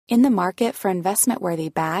In the market for investment-worthy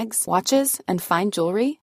bags, watches, and fine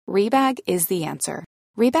jewelry, Rebag is the answer.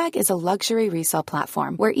 Rebag is a luxury resale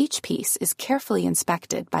platform where each piece is carefully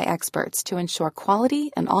inspected by experts to ensure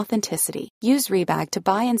quality and authenticity. Use Rebag to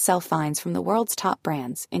buy and sell finds from the world's top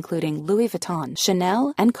brands, including Louis Vuitton,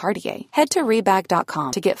 Chanel, and Cartier. Head to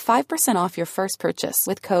Rebag.com to get 5% off your first purchase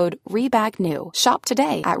with code REBAGNEW. Shop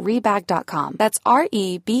today at Rebag.com. That's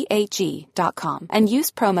REBAG.com. And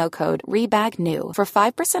use promo code REBAGNEW for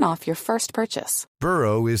 5% off your first purchase.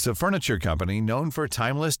 Burrow is a furniture company known for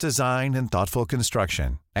timeless design and thoughtful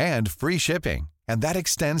construction, and free shipping, and that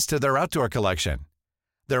extends to their outdoor collection.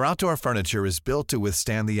 Their outdoor furniture is built to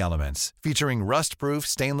withstand the elements, featuring rust-proof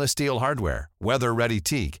stainless steel hardware, weather-ready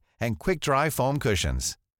teak, and quick-dry foam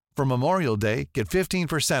cushions. For Memorial Day, get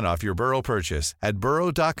 15% off your Burrow purchase at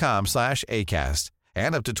burrow.com/ACAST,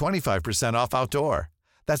 and up to 25% off outdoor.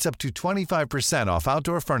 That's up to 25% off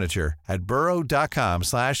outdoor furniture at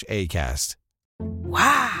burrow.com/ACAST.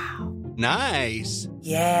 Wow. Nice.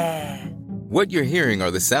 Yeah. What you're hearing are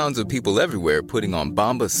the sounds of people everywhere putting on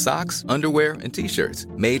Bombas socks, underwear, and T-shirts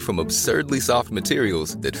made from absurdly soft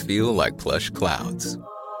materials that feel like plush clouds.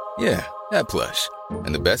 Yeah, that plush.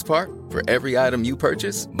 And the best part? For every item you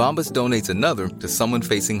purchase, Bombas donates another to someone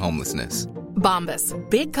facing homelessness. Bombas.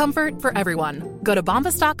 Big comfort for everyone. Go to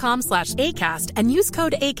bombas.com/ACAST and use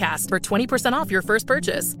code ACAST for 20% off your first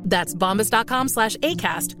purchase. That's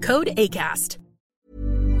bombas.com/ACAST. Code ACAST.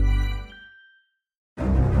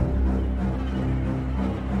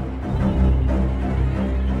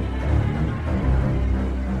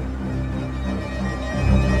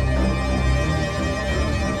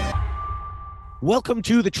 Welcome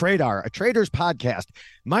to the Traitors, a Traitors podcast.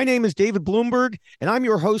 My name is David Bloomberg, and I'm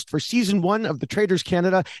your host for Season 1 of the Traitors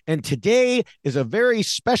Canada. And today is a very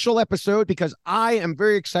special episode because I am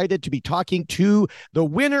very excited to be talking to the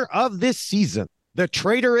winner of this season, the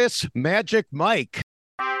traitorous Magic Mike.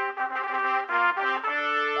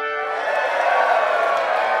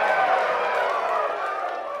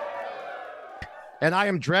 And I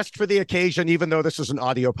am dressed for the occasion, even though this is an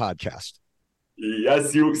audio podcast.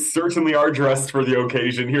 Yes, you certainly are dressed for the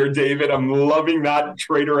occasion here, David. I'm loving that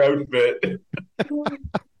traitor outfit.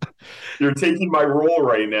 You're taking my role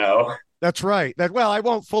right now. That's right. Well, I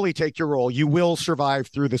won't fully take your role. You will survive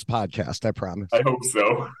through this podcast, I promise. I hope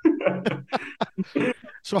so.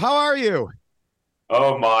 So how are you?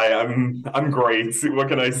 Oh my, I'm great. What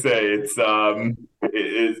can I say? It's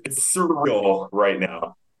surreal right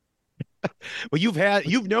now. Well,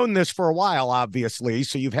 you've known this for a while, obviously,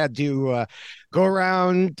 so you've had to go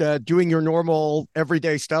around doing your normal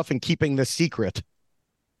everyday stuff and keeping this secret.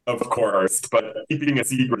 Of course, but keeping a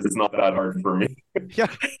secret is not that hard for me.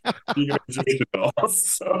 Yeah.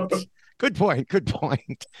 So. Good point.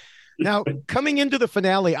 Now, coming into the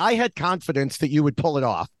finale, I had confidence that you would pull it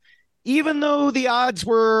off, even though the odds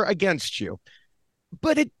were against you.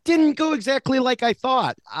 But it didn't go exactly like I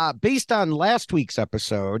thought. Based on last week's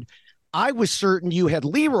episode, I was certain you had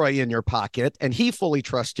Leroy in your pocket and he fully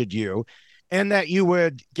trusted you and that you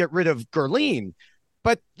would get rid of Gurleen.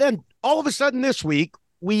 But then all of a sudden this week,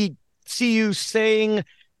 we see you saying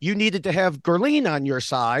you needed to have Gurleen on your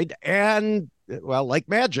side. And, well, like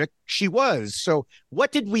magic, she was. So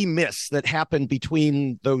what did we miss that happened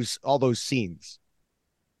between all those scenes?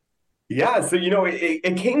 Yeah, so,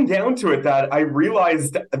 it came down to it that I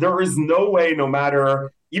realized there is no way, no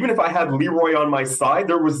matter, even if I had Leroy on my side,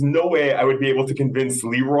 there was no way I would be able to convince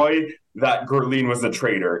Leroy that Gurleen was a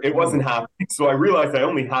traitor. It wasn't happening. So I realized I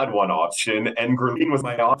only had one option, and Gurleen was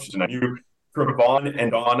my option. I knew Trevon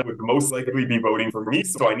and Donna would most likely be voting for me,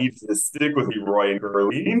 so I needed to stick with Leroy and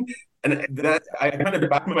Gurleen. And that I kind of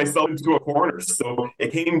backed myself into a corner. So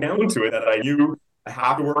it came down to it that I knew I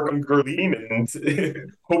have to work on Gurleen and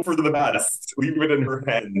hope for the best. Leave it in her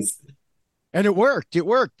hands. And it worked.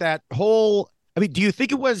 That whole, do you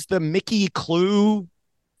think it was the Mickey clue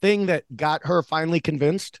thing that got her finally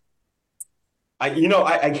convinced?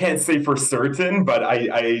 I can't say for certain, but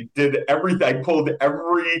I did everything. I pulled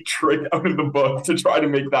every trick out of the book to try to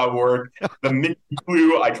make that work. The Mickey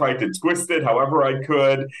clue, I tried to twist it however I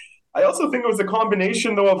could. I also think it was a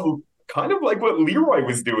combination, though, of kind of like what Leroy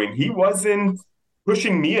was doing. He wasn't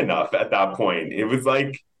pushing me enough at that point. It was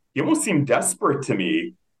like he almost seemed desperate to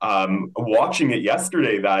me watching it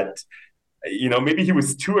yesterday that, maybe he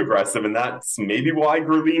was too aggressive, and that's maybe why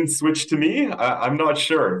Gurleen switched to me. I'm not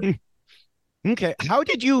sure. Okay. How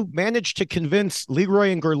did you manage to convince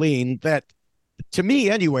Leroy and Gurleen that, to me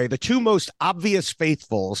anyway, the two most obvious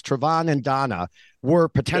faithfuls, Trevon and Donna, were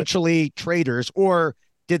potentially traitors, or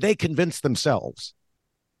did they convince themselves?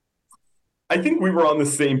 I think we were on the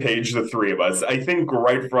same page, the three of us. I think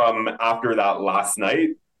right from after that last night,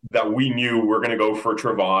 that we knew we're going to go for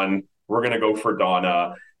Trevon, we're going to go for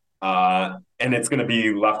Donna, and it's going to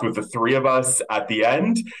be left with the three of us at the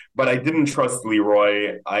end. But I didn't trust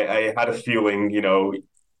Leroy. I had a feeling,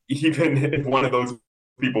 even if one of those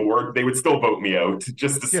people worked, they would still vote me out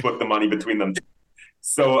just to split the money between them.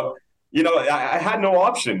 So, I had no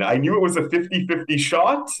option. I knew it was a 50-50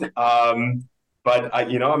 shot. But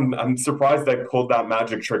I'm surprised I pulled that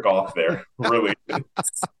magic trick off there. Really.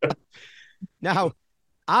 Now,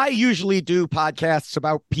 I usually do podcasts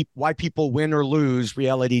about why people win or lose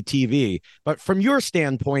reality TV. But from your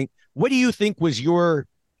standpoint, what do you think was your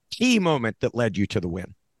key moment that led you to the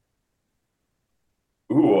win?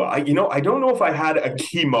 Ooh, I don't know if I had a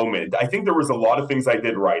key moment. I think there was a lot of things I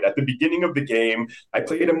did right. At the beginning of the game, I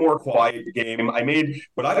played a more quiet game. I made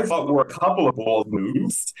what I thought were a couple of bold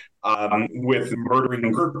moves, with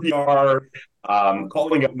murdering group PR,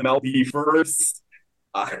 calling up Mel B first.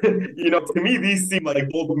 To me, these seemed like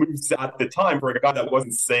bold moves at the time for a guy that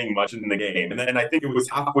wasn't saying much in the game. And then I think it was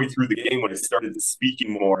halfway through the game when I started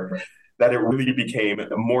speaking more that it really became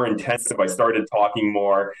more intensive. I started talking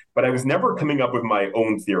more, but I was never coming up with my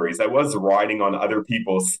own theories. I was riding on other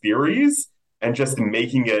people's theories and just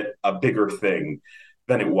making it a bigger thing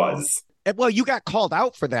than it was. Well, you got called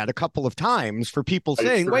out for that a couple of times for people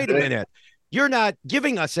saying, wait a minute, you're not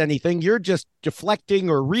giving us anything. You're just deflecting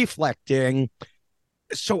or reflecting.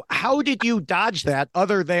 So how did you dodge that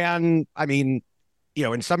other than,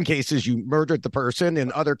 in some cases you murdered the person,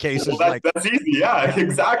 in other cases, that's easy. Yeah,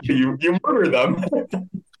 exactly. You murder them.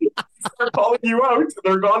 Start calling you out.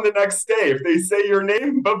 They're gone the next day. If they say your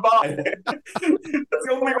name, bye-bye. That's the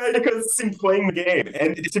only way I could see playing the game.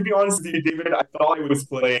 And to be honest with you, David, I thought I was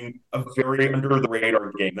playing a very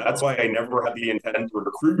under-the-radar game. That's why I never had the intent to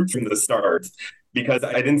recruit from the start, because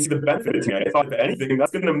I didn't see the benefit to me. I thought, if anything,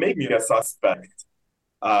 that's going to make me a suspect.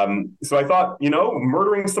 So I thought,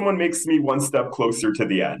 murdering someone makes me one step closer to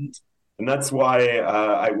the end. And that's why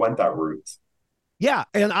I went that route. Yeah.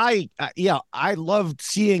 And I loved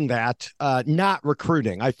seeing that, not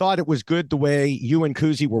recruiting. I thought it was good the way you and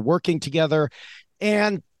Kuzi were working together.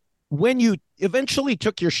 And when you eventually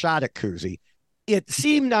took your shot at Kuzi, it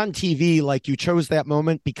seemed on TV like you chose that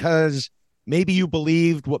moment because maybe you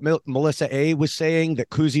believed what Melissa A was saying,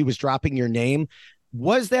 that Kuzi was dropping your name.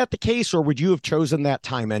 Was that the case, or would you have chosen that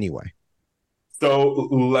time anyway? So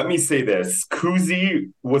let me say this.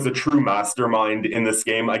 Kuzi was a true mastermind in this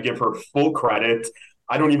game. I give her full credit.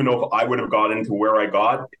 I don't even know if I would have gotten to where I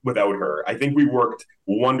got without her. I think we worked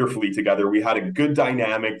wonderfully together. We had a good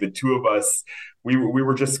dynamic. The two of us, we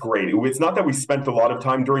were just great. It's not that we spent a lot of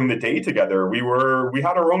time during the day together. We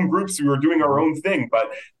had our own groups. We were doing our own thing. But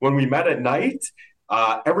when we met at night,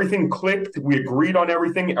 everything clicked. We agreed on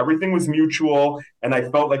everything. Everything was mutual. And I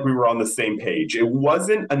felt like we were on the same page. It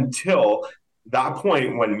wasn't until that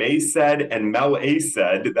point when May said and Mel A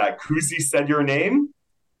said that Kuzi said your name,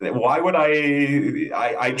 why would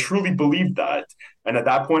I truly believed that. And at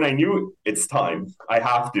that point I knew it's time. I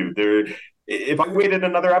have to. If I waited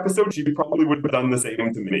another episode, she probably would have done the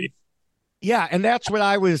same to me. Yeah, and that's what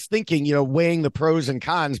I was thinking, weighing the pros and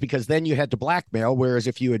cons, because then you had to blackmail, whereas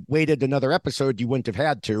if you had waited another episode, you wouldn't have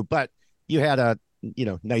had to. But you had a,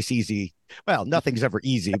 nice, easy, well, nothing's ever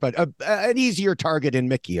easy, but an easier target in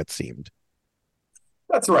Mickey, it seemed.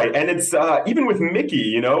 That's right. And it's even with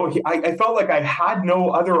Mickey, I felt like I had no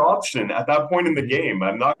other option at that point in the game.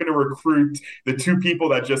 I'm not going to recruit the two people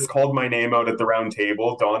that just called my name out at the round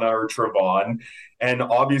table, Donna or Trevon. And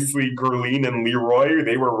obviously, Gerline and Leroy,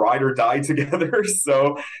 they were ride or die together.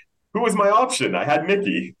 So who was my option? I had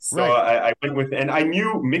Mickey. So right. I went with, and I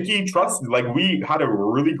knew Mickey trusted, like we had a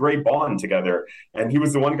really great bond together. And he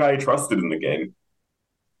was the one guy I trusted in the game.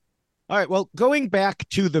 All right. Well, going back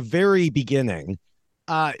to the very beginning,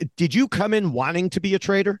 did you come in wanting to be a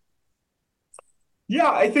traitor?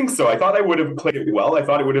 Yeah, I think so. I thought I would have played it well. I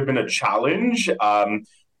thought it would have been a challenge.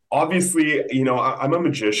 Obviously, I'm a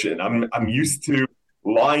magician. I'm used to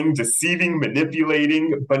lying, deceiving,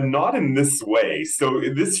 manipulating, but not in this way. So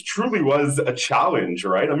this truly was a challenge,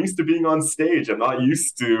 right? I'm used to being on stage. I'm not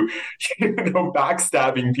used to,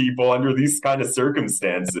 backstabbing people under these kind of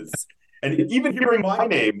circumstances. And even hearing my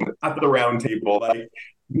name at the round table,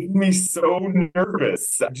 made me so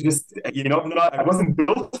nervous. I wasn't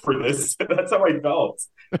built for this. That's how I felt.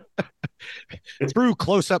 Through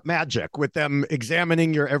close-up magic with them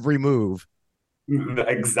examining your every move.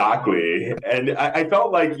 Exactly. And I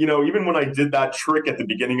felt like, even when I did that trick at the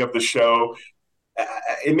beginning of the show,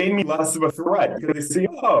 it made me less of a threat because they see,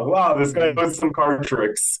 oh, wow, this guy knows some card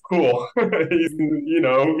tricks. Cool.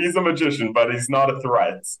 He's a magician, but he's not a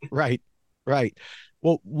threat. Right.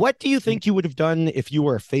 Well, what do you think you would have done if you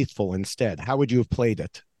were faithful instead? How would you have played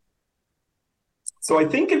it? So I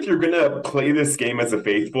think if you're going to play this game as a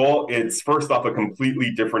faithful, it's first off a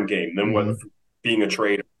completely different game than what being a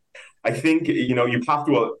traitor. I think, you have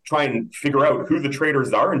to try and figure out who the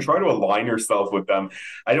traitors are and try to align yourself with them.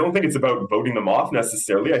 I don't think it's about voting them off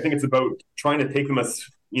necessarily. I think it's about trying to take them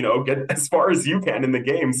get as far as you can in the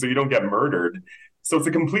game so you don't get murdered. So it's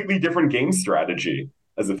a completely different game strategy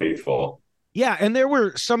as a faithful. Yeah, and there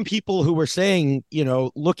were some people who were saying,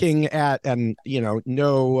 looking at and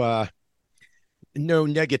no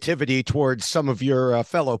negativity towards some of your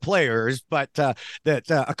fellow players, but that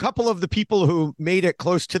a couple of the people who made it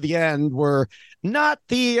close to the end were not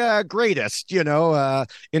the greatest,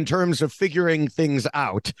 in terms of figuring things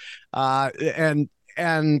out. And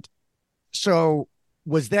so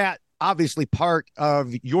was that obviously part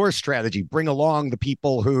of your strategy? Bring along the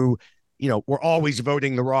people who, were always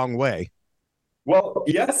voting the wrong way. Well,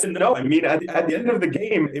 yes and no. I mean, at the end of the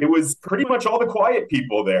game, it was pretty much all the quiet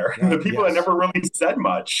people there, the people that never really said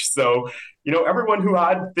much. So, everyone who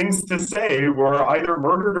had things to say were either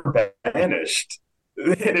murdered or banished.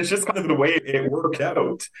 And it's just kind of the way it worked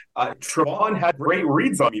out. Trevon had great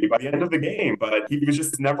reads on me by the end of the game, but he was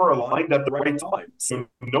just never aligned at the right time. So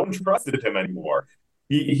no one trusted him anymore.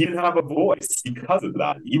 He didn't have a voice because of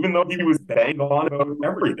that, even though he was bang on about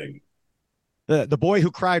everything. The boy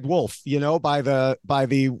who cried wolf, by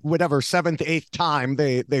the whatever seventh, eighth time,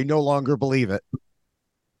 they no longer believe it.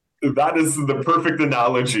 That is the perfect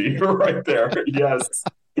analogy right there. Yes.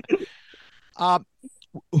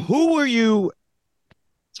 Who were you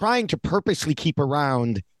trying to purposely keep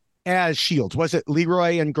around as shields? Was it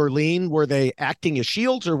Leroy and Gurleen? Were they acting as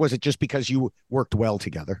shields, or was it just because you worked well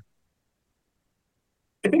together?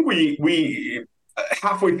 I think we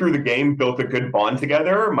halfway through the game built a good bond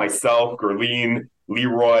together. Myself, Gurleen,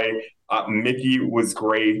 Leroy, Mickey was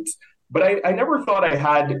great. But I never thought I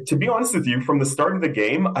had, to be honest with you, from the start of the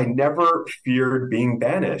game, I never feared being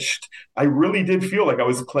banished. I really did feel like I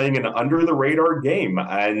was playing an under the radar game.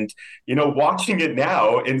 And, watching it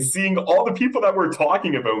now and seeing all the people that were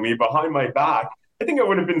talking about me behind my back, I think I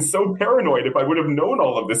would have been so paranoid if I would have known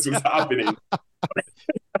all of this was happening.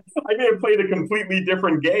 I may have played a completely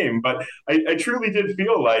different game, but I truly did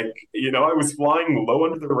feel like, I was flying low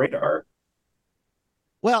under the radar.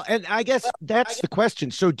 Well, and I guess that's the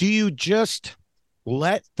question. So do you just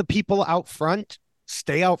let the people out front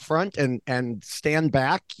stay out front and stand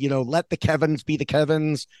back? Let the Kevins be the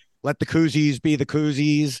Kevins, let the Koozies be the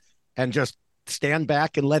Koozies, and just stand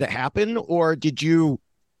back and let it happen? Or did you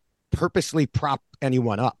purposely prop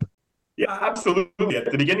anyone up? Yeah, absolutely.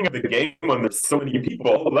 At the beginning of the game, when there's so many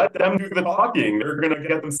people, let them do the talking. They're going to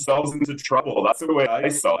get themselves into trouble. That's the way I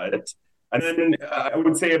saw it. And then I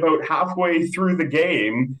would say about halfway through the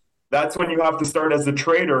game, that's when you have to start as a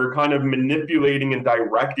traitor, kind of manipulating and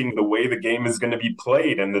directing the way the game is going to be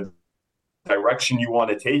played and the direction you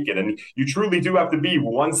want to take it. And you truly do have to be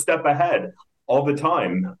one step ahead all the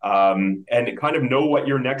time, and kind of know what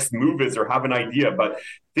your next move is or have an idea. But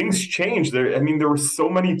things change. There were so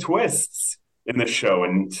many twists in the show,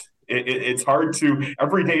 and it's hard to.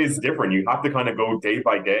 Every day is different. You have to kind of go day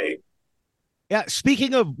by day. Yeah,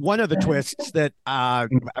 speaking of one of the twists that,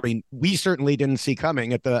 we certainly didn't see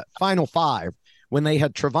coming at the final five, when they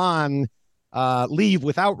had Trevon leave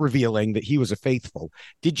without revealing that he was a faithful.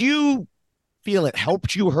 Did you feel it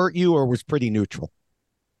helped you, hurt you, or was pretty neutral?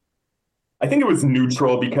 I think it was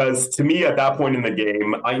neutral because to me at that point in the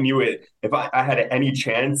game, I knew it. If I had any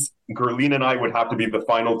chance, Gurleen and I would have to be the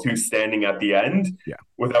final two standing at the end,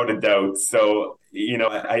 without a doubt. So,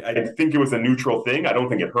 I think it was a neutral thing. I don't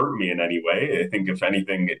think it hurt me in any way. I think if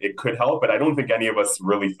anything, it could help, but I don't think any of us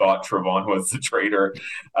really thought Trevon was the traitor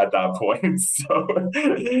at that point. So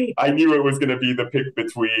I knew it was going to be the pick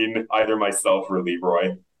between either myself or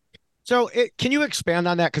Leroy. So can you expand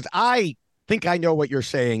on that? Because I think I know what you're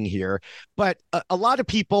saying here, but a lot of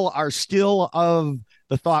people are still of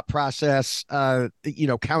the thought process,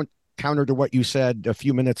 counter to what you said a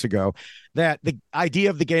few minutes ago, that the idea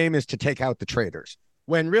of the game is to take out the traitors,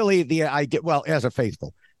 when really the idea, well, as a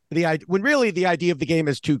faithful, when really the idea of the game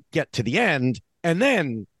is to get to the end and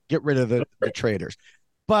then get rid of the traitors.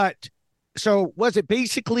 But so was it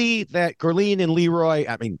basically that Gurleen and Leroy,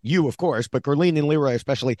 you, of course, but Gurleen and Leroy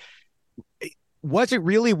especially, was it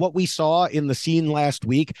really what we saw in the scene last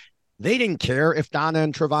week? They didn't care if Donna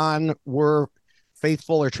and Trevon were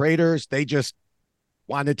faithful or traitors. They just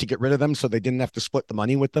wanted to get rid of them so they didn't have to split the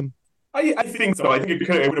money with them. I think so. I think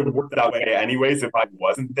it would have worked that way anyways if I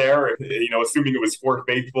wasn't there. Assuming it was four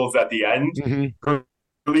faithfuls at the end,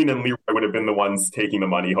 Gurleen and Leroy would have been the ones taking the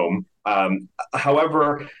money home.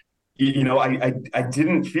 However, I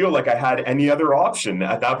didn't feel like I had any other option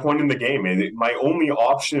at that point in the game. My only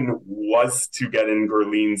option was to get in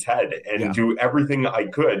Gerlin's head and do everything I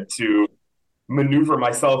could to maneuver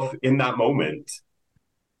myself in that moment.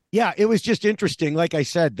 Yeah, it was just interesting. Like I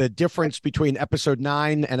said, the difference between episode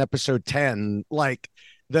 9 and episode 10, like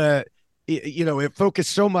it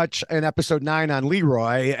focused so much in episode 9 on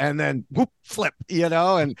Leroy and then whoop, flip,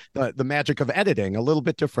 and the magic of editing, a little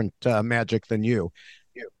bit different magic than you.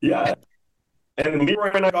 Yeah. And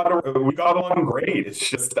Leroy and we got along great. It's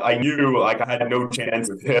just, I knew like I had no chance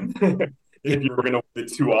with him if you were going to win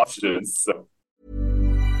the two options. So.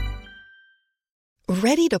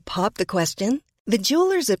 Ready to pop the question? The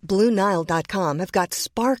jewelers at BlueNile.com have got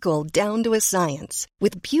sparkle down to a science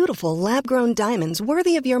with beautiful lab-grown diamonds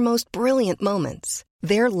worthy of your most brilliant moments.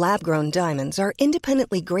 Their lab-grown diamonds are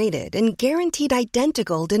independently graded and guaranteed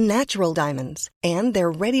identical to natural diamonds, and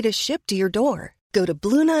they're ready to ship to your door. Go to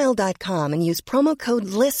BlueNile.com and use promo code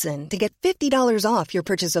LISTEN to get $50 off your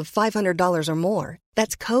purchase of $500 or more.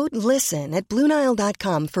 That's code LISTEN at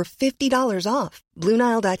BlueNile.com for $50 off.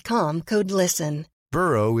 BlueNile.com, code LISTEN.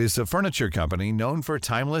 Burrow is a furniture company known for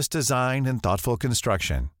timeless design and thoughtful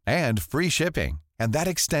construction, and free shipping, and that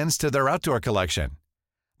extends to their outdoor collection.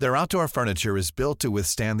 Their outdoor furniture is built to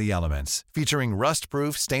withstand the elements, featuring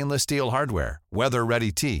rust-proof stainless steel hardware,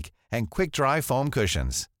 weather-ready teak, and quick-dry foam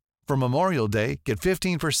cushions. For Memorial Day, get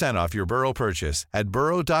 15% off your Burrow purchase at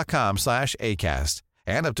burrow.com/ACAST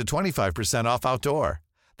and up to 25% off outdoor.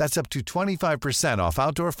 That's up to 25% off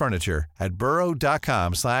outdoor furniture at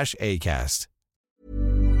burrow.com/ACAST.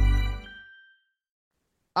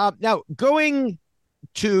 Now, going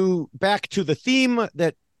back to the theme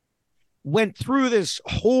that went through this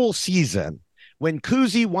whole season, when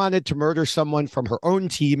Kuzi wanted to murder someone from her own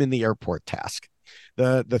team in the airport task.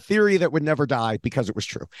 The theory that would never die because it was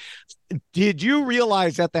true. Did you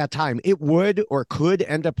realize at that time it would or could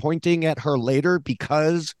end up pointing at her later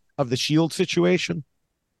because of the shield situation?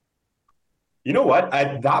 You know what?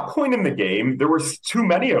 At that point in the game, there was too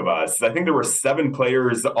many of us. I think there were 7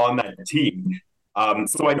 players on that team.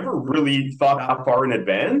 So I never really thought that far in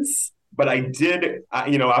advance. But I did,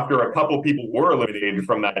 after a couple people were eliminated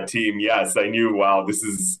from that team, yes, I knew, wow, this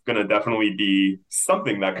is going to definitely be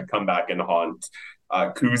something that could come back and haunt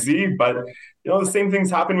Kuzi. But, the same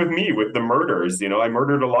things happened with me with the murders. I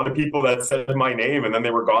murdered a lot of people that said my name and then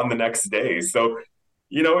they were gone the next day. So,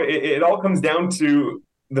 it all comes down to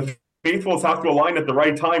the faithfuls have to align at the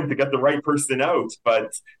right time to get the right person out.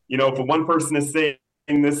 But, if one person is saying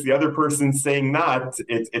this, the other person saying that,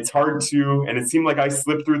 it's hard to, and it seemed like I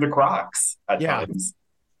slipped through the cracks at times.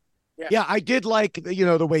 Yeah, I did like,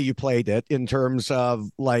 the way you played it in terms of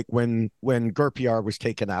like when Gurpiar was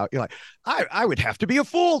taken out, you're like, I would have to be a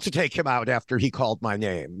fool to take him out after he called my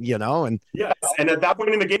name, and yes. And at that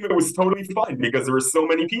point in the game, it was totally fun because there were so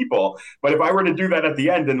many people. But if I were to do that at the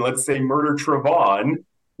end and let's say murder Trevon,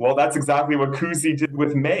 well, that's exactly what Kuzi did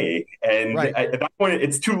with May. And at that point,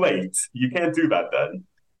 it's too late. You can't do that then.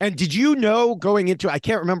 And did you know going into, I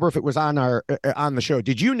can't remember if it was on the show,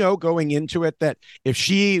 did you know going into it that if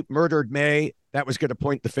she murdered May, that was going to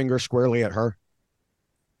point the finger squarely at her?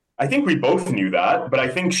 I think we both knew that, but I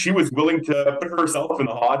think she was willing to put herself in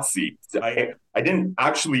the hot seat. I didn't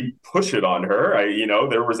actually push it on her.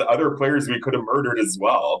 There was other players we could have murdered as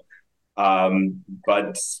well.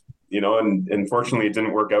 But and unfortunately, it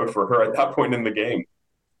didn't work out for her at that point in the game.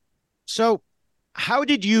 So how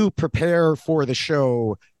did you prepare for the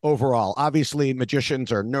show overall? Obviously,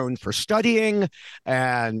 magicians are known for studying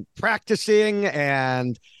and practicing.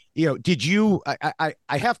 And, did you, I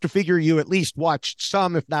have to figure you at least watched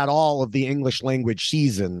some, if not all, of the English language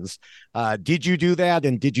seasons. Did you do that?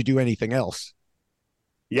 And did you do anything else?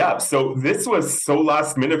 Yeah, so this was so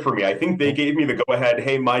last minute for me. I think they gave me the go ahead.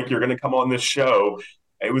 Hey, Mike, you're going to come on this show.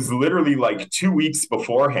 It was literally like 2 weeks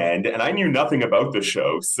beforehand, and I knew nothing about the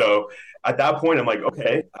show. So at that point, I'm like,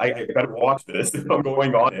 okay, I better watch this if I'm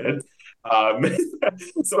going on it.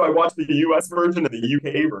 So I watched the US version and the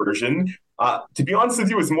UK version. To be honest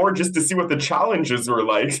with you, it was more just to see what the challenges were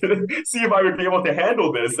like, see if I would be able to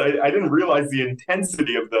handle this. I didn't realize the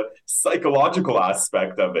intensity of the psychological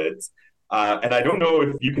aspect of it. And I don't know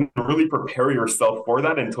if you can really prepare yourself for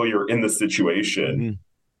that until you're in the situation. Mm-hmm.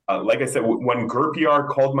 Like I said, when Gurpiar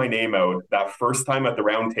called my name out that first time at the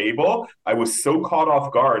round table, I was so caught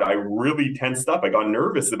off guard. I really tensed up. I got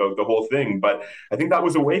nervous about the whole thing. But I think that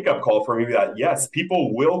was a wake-up call for me that, yes,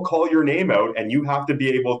 people will call your name out, and you have to be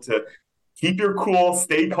able to keep your cool,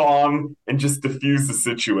 stay calm, and just diffuse the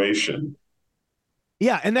situation.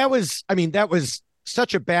 Yeah, and that was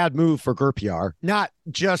such a bad move for Gurpiar, not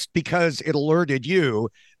just because it alerted you,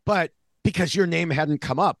 but because your name hadn't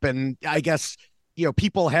come up. And I guess,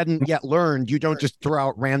 people hadn't yet learned you don't just throw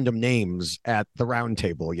out random names at the round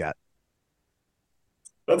table yet.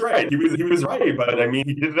 That's right. He was right, but I mean,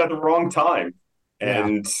 he did it at the wrong time.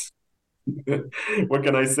 And what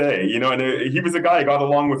can I say? And he was a guy I got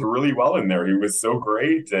along with really well in there. He was so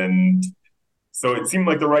great, and so it seemed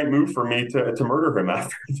like the right move for me to murder him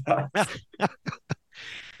after that.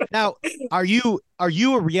 Now, are you a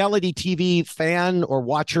reality TV fan or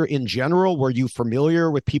watcher in general? Were you familiar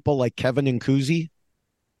with people like Kevin and Kuzi?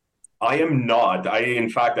 I am not. In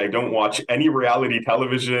fact, I don't watch any reality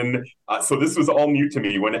television. So this was all new to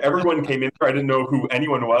me. When everyone came in, I didn't know who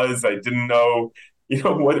anyone was. I didn't know,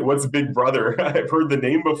 what's Big Brother. I've heard the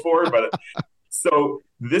name before, but so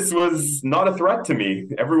this was not a threat to me.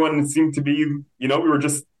 Everyone seemed to be, we were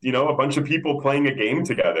just, a bunch of people playing a game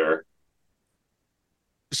together.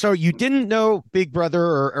 So you didn't know Big Brother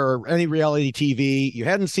or any reality TV. You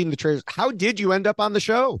hadn't seen the trailers. How did you end up on the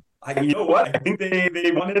show? You know what? I think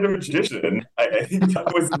they wanted a magician. I think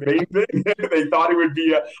that was the main thing. They thought it would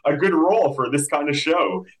be a good role for this kind of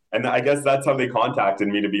show. And I guess that's how they contacted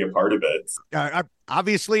me to be a part of it.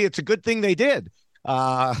 Obviously, it's a good thing they did.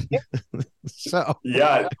 So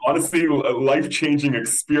yeah, honestly, a life-changing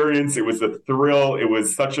experience. It was a thrill. It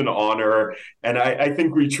was such an honor. And I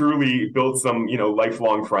think we truly built some,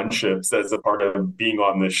 lifelong friendships as a part of being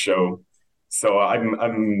on this show. So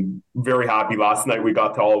I'm very happy. Last night we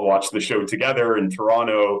got to all watch the show together in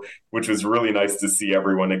Toronto, which was really nice to see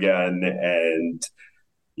everyone again. And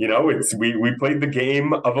we played the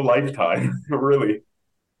game of a lifetime, really.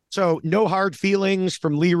 So no hard feelings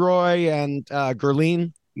from Leroy and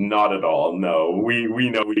Gerline? Not at all. No, we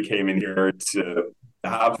know we came in here to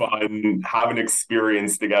have fun, have an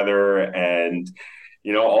experience together, and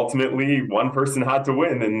ultimately one person had to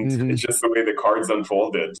win, and it's just the way the cards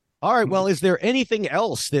unfolded. All right. Well, is there anything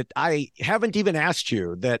else that I haven't even asked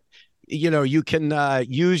you that, you can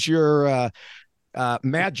use your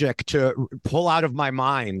magic to pull out of my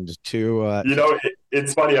mind to...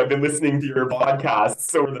 It's funny. I've been listening to your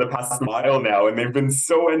podcasts over the past while now, and they've been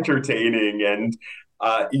so entertaining. And,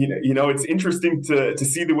 it's interesting to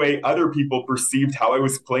see the way other people perceived how I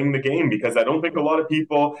was playing the game, because I don't think a lot of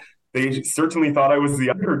people... They certainly thought I was the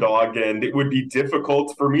underdog, and it would be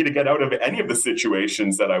difficult for me to get out of any of the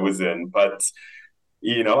situations that I was in. But,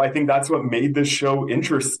 I think that's what made this show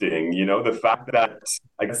interesting, the fact that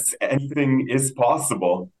I guess anything is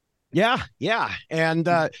possible. Yeah. And,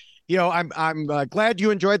 I'm glad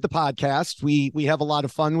you enjoyed the podcast. We have a lot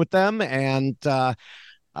of fun with them, and,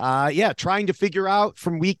 trying to figure out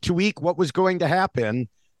from week to week what was going to happen.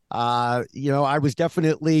 I was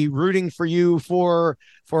definitely rooting for you for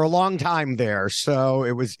a long time there. So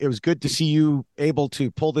it was good to see you able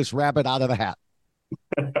to pull this rabbit out of the hat.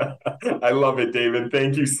 I love it, David.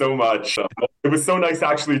 Thank you so much. It was so nice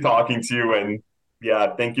actually talking to you. And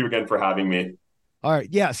thank you again for having me. All right.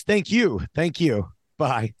 Yes. Thank you.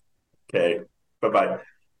 Bye. Okay. Bye-bye.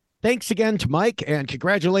 Thanks again to Mike, and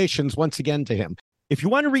congratulations once again to him. If you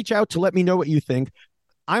want to reach out to let me know what you think,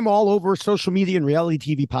 I'm all over social media and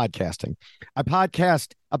reality TV podcasting. I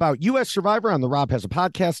podcast about U.S. Survivor on the Rob Has a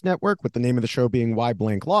Podcast Network, with the name of the show being Why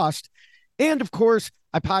Blank Lost. And of course,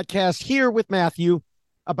 I podcast here with Matthew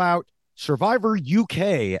about Survivor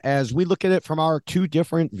UK as we look at it from our two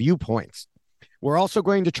different viewpoints. We're also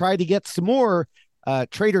going to try to get some more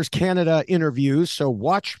Traitors Canada interviews, so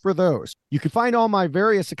watch for those. You can find all my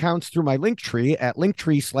various accounts through my Linktree at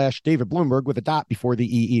Linktree/David Bloomberg with a dot before the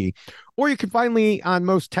EE. Or you can find me on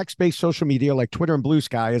most text-based social media like Twitter and Blue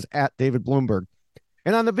Sky as at David Bloomberg.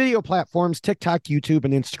 And on the video platforms, TikTok, YouTube,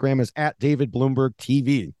 and Instagram is at David Bloomberg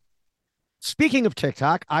TV. Speaking of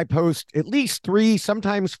TikTok, I post at least 3,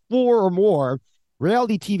 sometimes 4 or more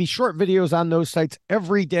reality TV short videos on those sites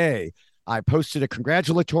every day. I posted a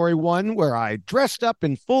congratulatory one where I dressed up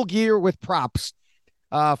in full gear with props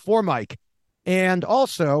for Mike. And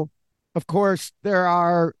also, of course, there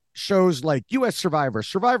are shows like U.S. Survivor,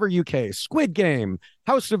 Survivor UK, Squid Game,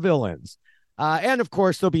 House of Villains. And of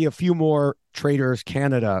course, there'll be a few more Traitors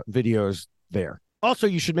Canada videos there. Also,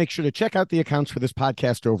 you should make sure to check out the accounts for this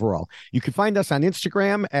podcast overall. You can find us on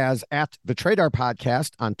Instagram as at the Traitors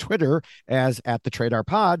Podcast, on Twitter as at the Traitors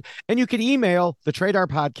Pod, and you can email the Traitors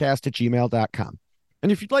Podcast at gmail.com.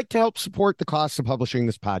 And if you'd like to help support the costs of publishing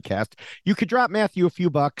this podcast, you could drop Matthew a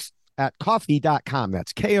few bucks at coffee.com.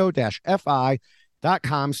 That's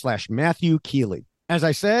ko-fi.com/Matthew Keeley. As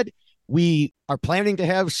I said, we are planning to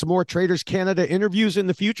have some more Traitors Canada interviews in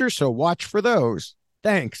the future, so watch for those.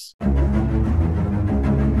 Thanks.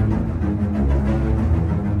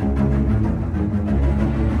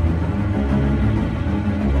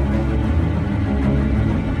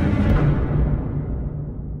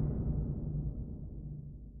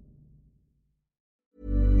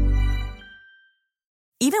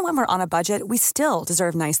 Even when we're on a budget, we still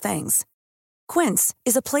deserve nice things. Quince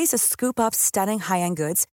is a place to scoop up stunning high-end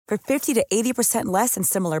goods for 50 to 80% less than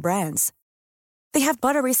similar brands. They have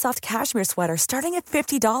buttery soft cashmere sweaters starting at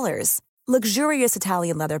 $50, luxurious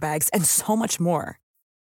Italian leather bags, and so much more.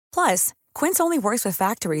 Plus, Quince only works with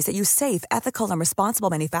factories that use safe, ethical, and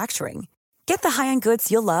responsible manufacturing. Get the high-end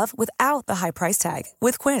goods you'll love without the high price tag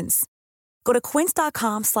with Quince. Go to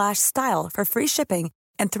quince.com/style for free shipping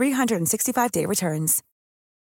and 365-day returns.